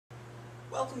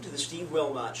Welcome to the Steve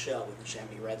Wilmot Show with the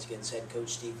Chamonix Redskins head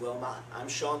coach Steve Wilmot. I'm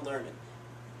Sean Lerman.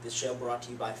 This show brought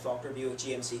to you by Faulkner Buick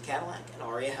GMC Cadillac and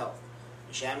Aria Health.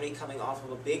 Chamonix coming off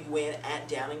of a big win at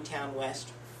Downingtown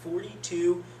West,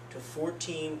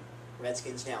 42-14.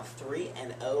 Redskins now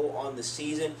 3-0 on the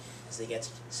season as they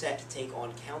get set to take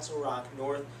on Council Rock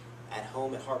North at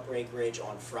home at Heartbreak Ridge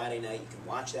on Friday night. You can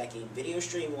watch that game video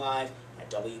stream live at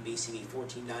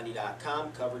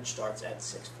WBCB1490.com. Coverage starts at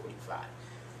 6:45.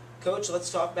 Coach,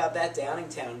 let's talk about that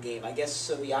Downingtown game. I guess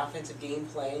so the offensive game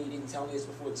plan, you didn't tell me this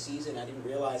before the season. I didn't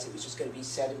realize it was just going to be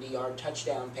 70-yard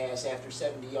touchdown pass after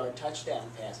 70-yard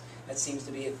touchdown pass. That seems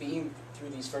to be a theme through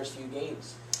these first few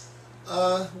games.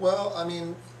 Well, I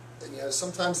mean,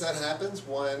 sometimes that happens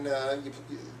when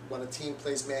when a team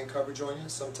plays man coverage on you.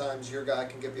 Sometimes your guy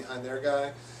can get behind their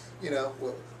guy.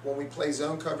 When we play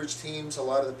zone coverage teams, a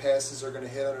lot of the passes are going to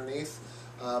hit underneath.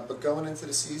 But going into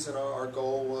the season, our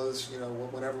goal was,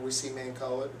 whenever we see man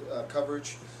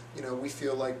coverage, we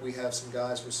feel like we have some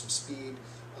guys with some speed,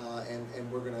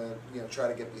 and we're going to, try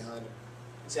to get behind them.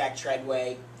 Zach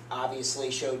Treadway obviously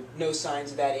showed no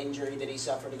signs of that injury that he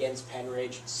suffered against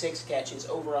Penridge. 6 catches,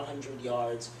 over 100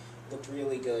 yards, looked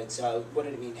really good. So what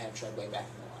did it mean to have Treadway back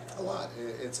in the lineup? A lot.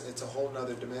 It's a whole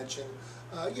nother dimension.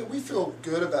 We feel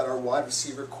good about our wide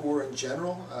receiver core in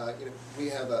general. We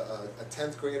have a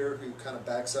 10th grader who kind of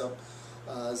backs up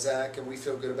Zach, and we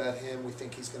feel good about him. We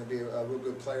think he's going to be a real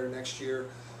good player next year.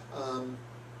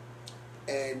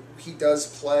 And he does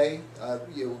play.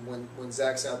 When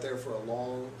Zach's out there for a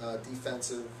long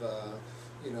defensive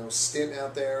stint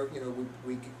out there,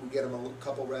 we get him a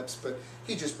couple reps, but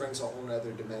he just brings a whole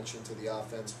other dimension to the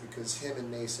offense because him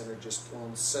and Mason are just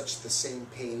on such the same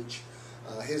page.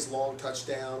 His long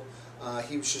touchdown,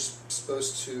 he was just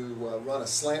supposed to run a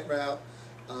slant route,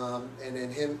 and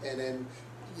then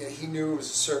he knew it was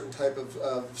a certain type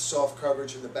of soft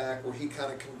coverage in the back where he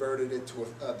kind of converted it to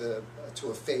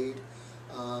a fade.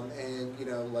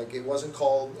 It wasn't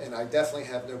called, and I definitely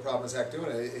have no problem with Zach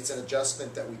doing it. It's an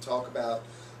adjustment that we talk about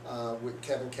with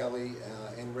Kevin Kelly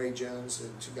and Ray Jones, the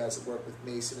 2 guys that work with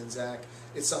Mason and Zach.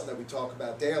 It's something that we talk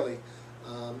about daily.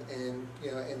 And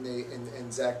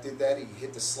Zach did that. He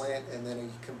hit the slant, and then he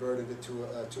converted it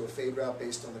to a fade route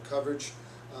based on the coverage.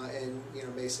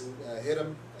 Mason hit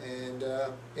him, and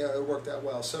it worked out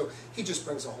well. So he just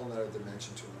brings a whole other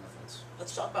dimension to an offense.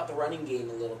 Let's talk about the running game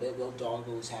a little bit. Will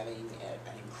Doggle was having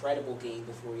an incredible game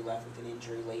before he left with an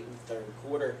injury late in the 3rd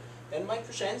quarter. Then Mike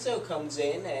Crescenzo comes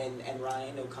in, and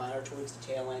Ryan O'Connor towards the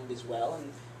tail end as well,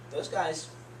 and those guys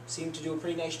seemed to do a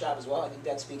pretty nice job as well. I think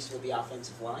that speaks to what the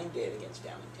offensive line did against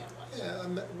Downingtown West. Yeah,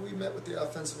 we met with the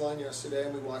offensive line yesterday,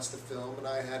 and we watched the film, and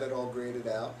I had it all graded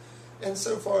out. And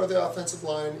so far, the offensive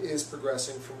line is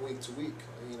progressing from week to week.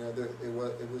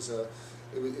 It was a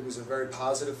very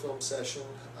positive film session.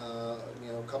 A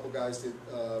couple guys did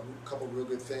a couple real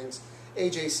good things.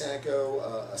 AJ Sanko,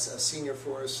 a senior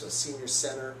for us, a senior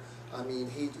center. I mean,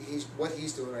 he's what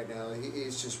he's doing right now.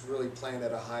 He's just really playing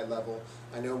at a high level.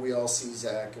 I know we all see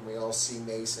Zach and we all see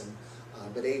Mason,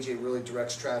 but AJ really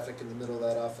directs traffic in the middle of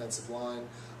that offensive line.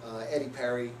 Eddie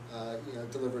Perry,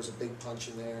 delivers a big punch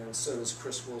in there, and so does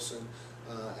Chris Wilson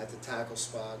at the tackle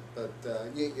spot. But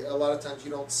a lot of times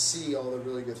you don't see all the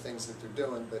really good things that they're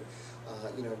doing. But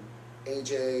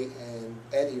AJ and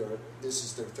Eddie this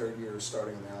is their 3rd year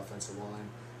starting on the offensive line,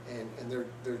 and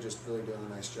they're just really doing a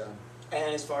nice job.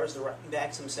 And as far as the running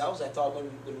backs themselves, I thought when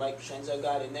Mike Crescenzo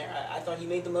got in there, I thought he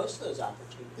made the most of those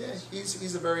opportunities. Yeah,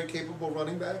 he's a very capable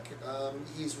running back.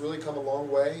 He's really come a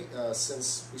long way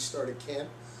since we started camp.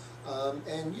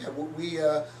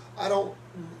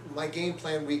 My game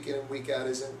plan week in and week out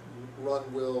isn't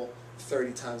run Will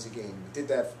 30 times a game. We did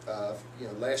that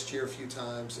last year a few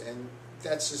times, and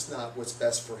that's just not what's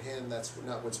best for him. That's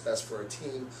not what's best for a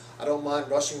team. I don't mind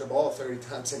rushing the ball 30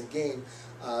 times in a game,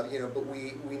 but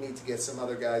we need to get some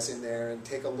other guys in there and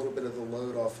take a little bit of the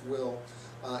load off Will.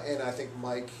 And I think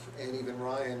Mike and even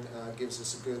Ryan gives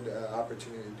us a good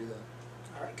opportunity to do that.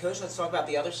 All right, Coach, let's talk about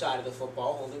the other side of the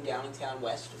football, holding Downingtown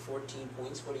West to 14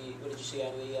 points. What did you see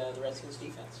out of the Redskins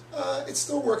defense? It's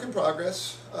still a work in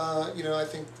progress. I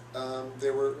think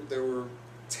there were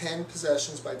 10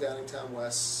 possessions by Downingtown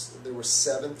West. There were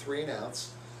 7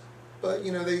 3-and-outs, but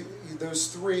those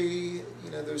three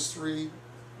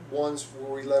ones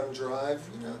where we let them drive.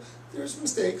 There's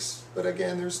mistakes, but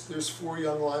again, there's 4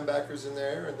 young linebackers in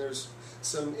there, and there's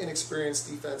some inexperienced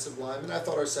defensive linemen. I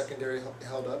thought our secondary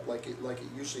held up like it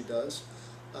usually does.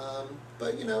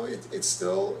 But it's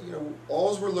still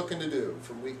all we're looking to do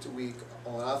from week to week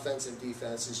on offense and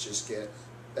defense is just get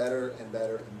better and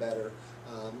better and better.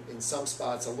 In some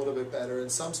spots a little bit better, in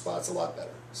some spots a lot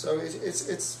better. So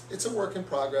it's a work in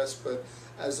progress, but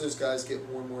as those guys get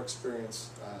more and more experience,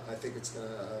 I think it's going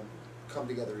to come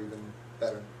together even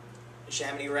better. The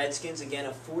Chamonix Redskins, again,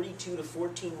 a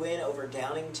 42-14 win over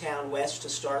Downingtown West to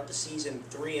start the season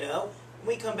 3-0. When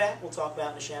we come back, we'll talk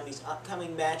about Neshamony's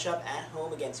upcoming matchup at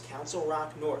home against Council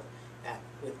Rock North. Back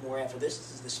with more after this.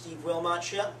 This is the Steve Wilmot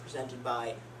Show, presented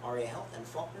by Aria Health and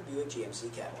Faulkner Buick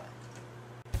GMC Cadillac.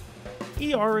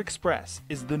 ER Express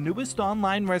is the newest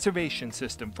online reservation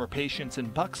system for patients in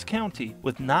Bucks County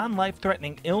with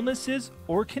non-life-threatening illnesses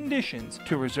or conditions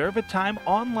to reserve a time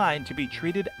online to be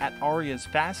treated at ARIA's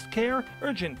fast care,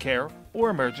 urgent care, or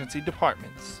emergency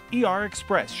departments. ER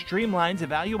Express streamlines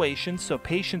evaluations so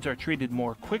patients are treated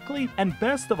more quickly, and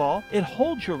best of all, it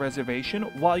holds your reservation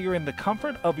while you're in the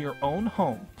comfort of your own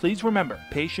home. Please remember,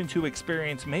 patients who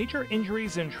experience major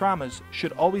injuries and traumas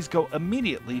should always go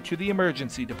immediately to the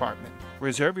emergency department.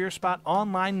 Reserve your spot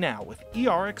online now with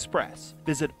ER Express.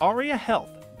 Visit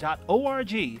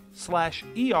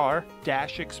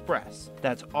ariahealth.org/ER-Express.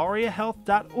 That's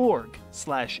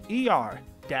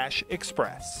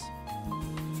ariahealth.org/ER-Express.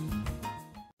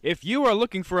 If you are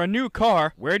looking for a new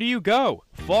car, where do you go?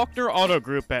 Faulkner Auto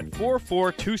Group at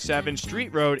 4427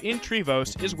 Street Road in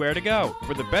Trevose is where to go.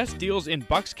 For the best deals in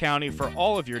Bucks County for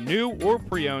all of your new or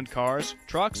pre-owned cars,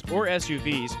 trucks, or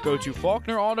SUVs, go to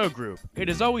Faulkner Auto Group. It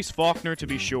is always Faulkner to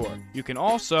be sure. You can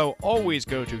also always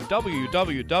go to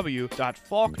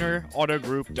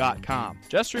www.faulknerautogroup.com.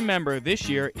 Just remember, this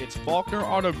year it's Faulkner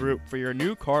Auto Group for your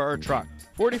new car or truck.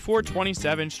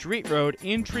 4427 Street Road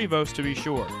in Trevose to be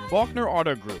sure. Faulkner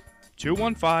Auto Group,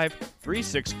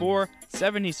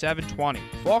 215-364-7720.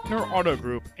 Faulkner Auto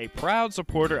Group, a proud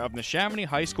supporter of Neshamony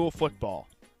High School football.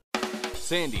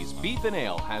 Sandy's Beef and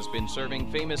Ale has been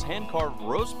serving famous hand-carved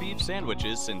roast beef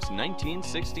sandwiches since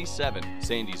 1967.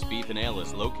 Sandy's Beef and Ale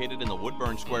is located in the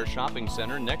Woodburn Square Shopping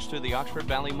Center next to the Oxford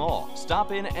Valley Mall.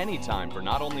 Stop in anytime for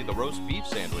not only the roast beef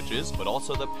sandwiches, but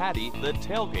also the patty, the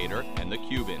tailgater, and the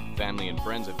Cuban. Family and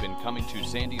friends have been coming to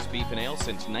Sandy's Beef and Ale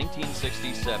since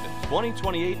 1967.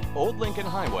 2028 Old Lincoln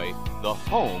Highway, the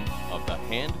home of the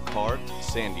hand-carved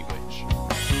sandwich.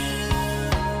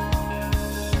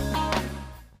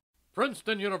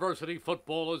 Princeton University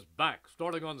football is back,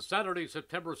 starting on Saturday,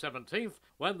 September 17th,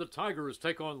 when the Tigers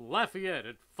take on Lafayette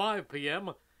at 5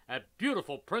 p.m. at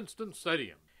beautiful Princeton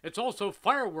Stadium. It's also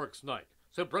fireworks night,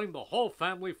 so bring the whole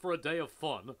family for a day of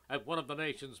fun at one of the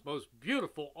nation's most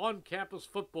beautiful on-campus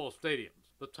football stadiums.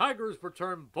 The Tigers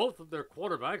return both of their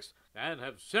quarterbacks and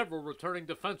have several returning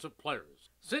defensive players.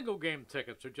 Single-game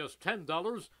tickets are just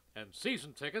 $10, and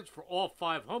season tickets for all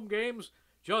 5 home games,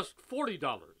 just $40.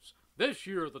 This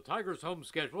year, the Tigers' home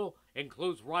schedule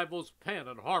includes rivals Penn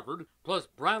and Harvard, plus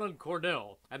Brown and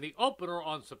Cornell, and the opener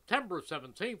on September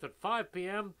 17th at 5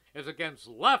 p.m. is against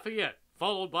Lafayette,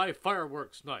 followed by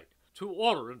fireworks night. To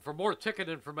order and for more ticket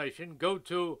information, go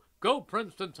to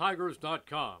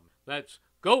GoPrincetonTigers.com. That's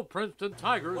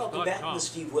GoPrincetonTigers.com. Welcome back to the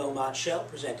Steve Wilmot Show,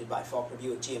 presented by Faulkner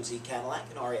Buick GMC Cadillac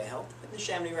and Aria Health. With the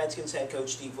Chamonix Redskins head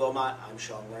coach Steve Wilmot, I'm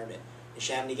Sean Lerman.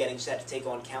 Neshamony getting set to take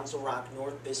on Council Rock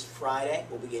North this Friday.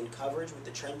 We'll begin coverage with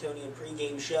the Trentonian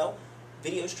pregame show,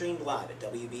 video streamed live at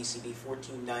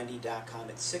WBCB1490.com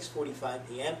at 6:45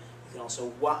 p.m. You can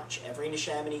also watch every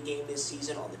Neshamony game this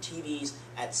season on the TVs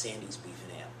at Sandy's Beef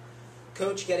and Ale.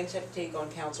 Coach, getting set to take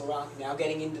on Council Rock, now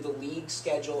getting into the league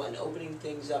schedule and opening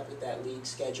things up with that league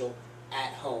schedule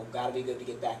at home. Got to be good to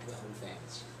get back to the home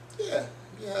fans. Yeah.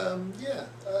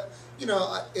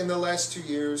 In the last 2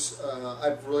 years,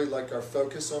 I've really liked our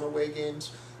focus on away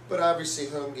games, but obviously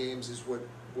home games is what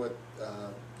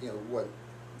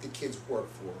the kids work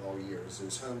for all year. Is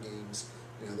those home games,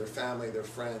 their family, their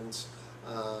friends,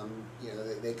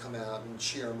 they come out and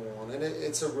cheer them on, and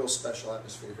it's a real special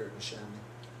atmosphere here at Neshamony.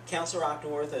 Council Rock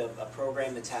North, a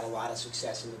program that's had a lot of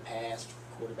success in the past.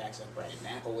 Quarterbacks like Brandon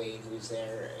McElwain, who's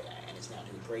there and is now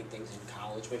doing great things in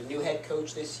college, but a new head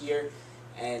coach this year.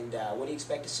 And what do you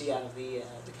expect to see out of the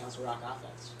Council Rock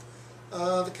offense?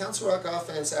 The Council Rock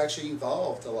offense actually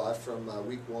evolved a lot from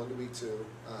week 1 to week 2.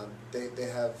 They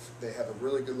have a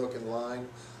really good looking line.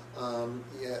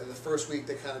 The first week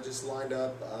they kind of just lined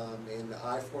up in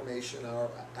I formation,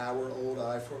 our old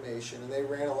I formation, and they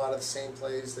ran a lot of the same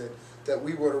plays that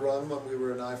we would have run when we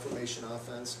were an I formation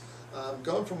offense.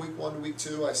 Going from week 1 to week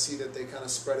 2, I see that they kind of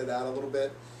spread it out a little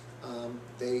bit.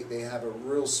 They have a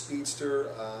real speedster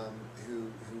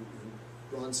who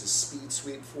runs a speed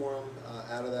sweep for them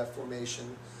out of that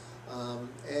formation,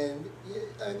 and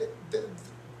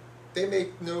they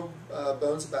make no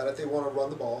bones about it. They want to run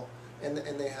the ball, and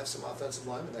they have some offensive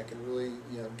linemen that can really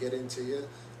get into you.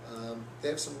 they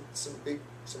have some big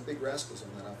rascals on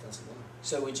that offensive line.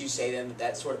 So would you say then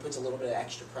that sort of puts a little bit of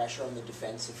extra pressure on the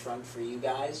defensive front for you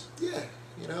guys? Yeah,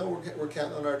 we're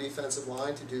counting on our defensive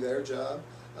line to do their job,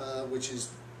 which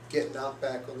is get knocked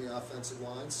back on the offensive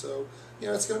line. So,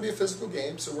 it's going to be a physical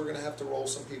game, so we're going to have to roll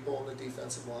some people on the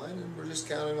defensive line, and we're just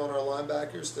counting on our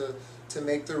linebackers to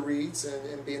make their reads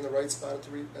and be in the right spot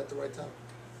at the right time.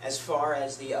 As far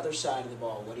as the other side of the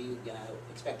ball, what do you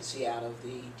expect to see out of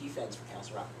the defense for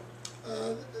Council Rockport?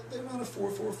 They run a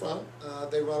 4-4 front.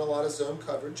 They run a lot of zone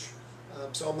coverage.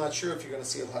 So I'm not sure if you're going to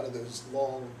see a lot of those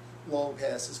long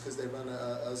passes because they run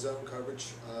a zone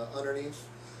coverage underneath.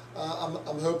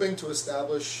 I'm hoping to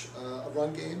establish a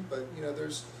run game, but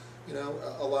there's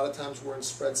a lot of times we're in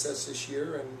spread sets this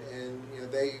year, and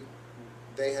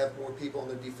they have more people on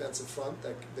the defensive front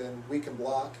than we can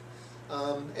block,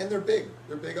 and they're big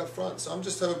up front. So I'm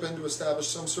just hoping to establish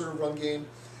some sort of run game,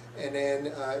 and then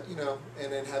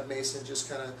and then have Mason just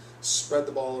kind of spread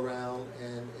the ball around,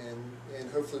 and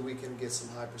hopefully we can get some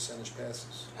high percentage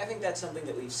passes. I think that's something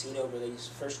that we've seen over these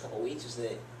first couple of weeks is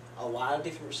that a lot of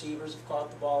different receivers have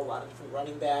caught the ball, a lot of different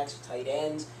running backs, tight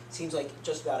ends. It seems like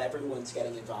just about everyone's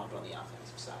getting involved on the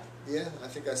offensive side. Yeah, I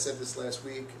think I said this last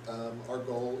week. Our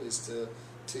goal is to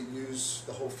use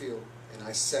the whole field, and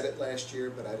I said it last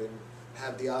year, but I didn't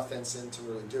have the offense in to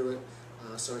really do it.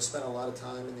 So I spent a lot of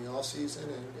time in the off season,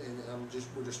 and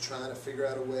we're just trying to figure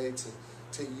out a way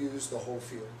to use the whole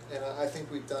field, and I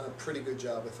think we've done a pretty good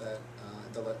job with that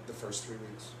the first 3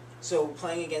 weeks. So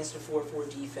playing against a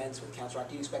 4-4 defense with Council Rock,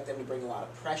 do you expect them to bring a lot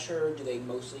of pressure? Do they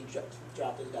mostly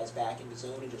drop those guys back into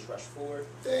zone and just rush forward?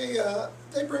 They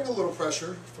bring a little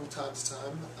pressure from time to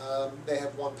time. They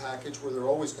have one package where they're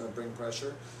always going to bring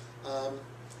pressure.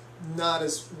 Not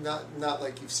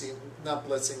like you've seen, not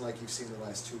blitzing like you've seen the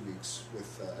last 2 weeks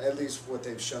with at least what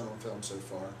they've shown on film so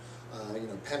far.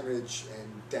 Penridge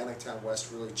and Downingtown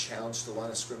West really challenged the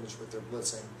line of scrimmage with their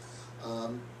blitzing.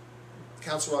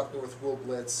 Council Rock North will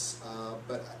blitz,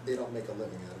 but they don't make a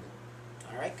living out of it.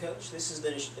 All right, Coach. This is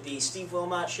the Steve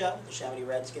Wilmot Show. The Chamonix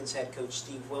Redskins head coach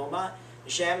Steve Wilmot.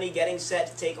 The Chamonix getting set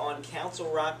to take on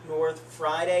Council Rock North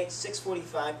Friday,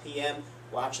 6:45 p.m.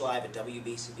 Watch live at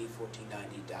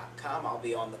WBCB1490.com. I'll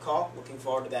be on the call. Looking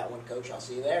forward to that one, Coach. I'll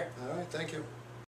see you there. All right, thank you.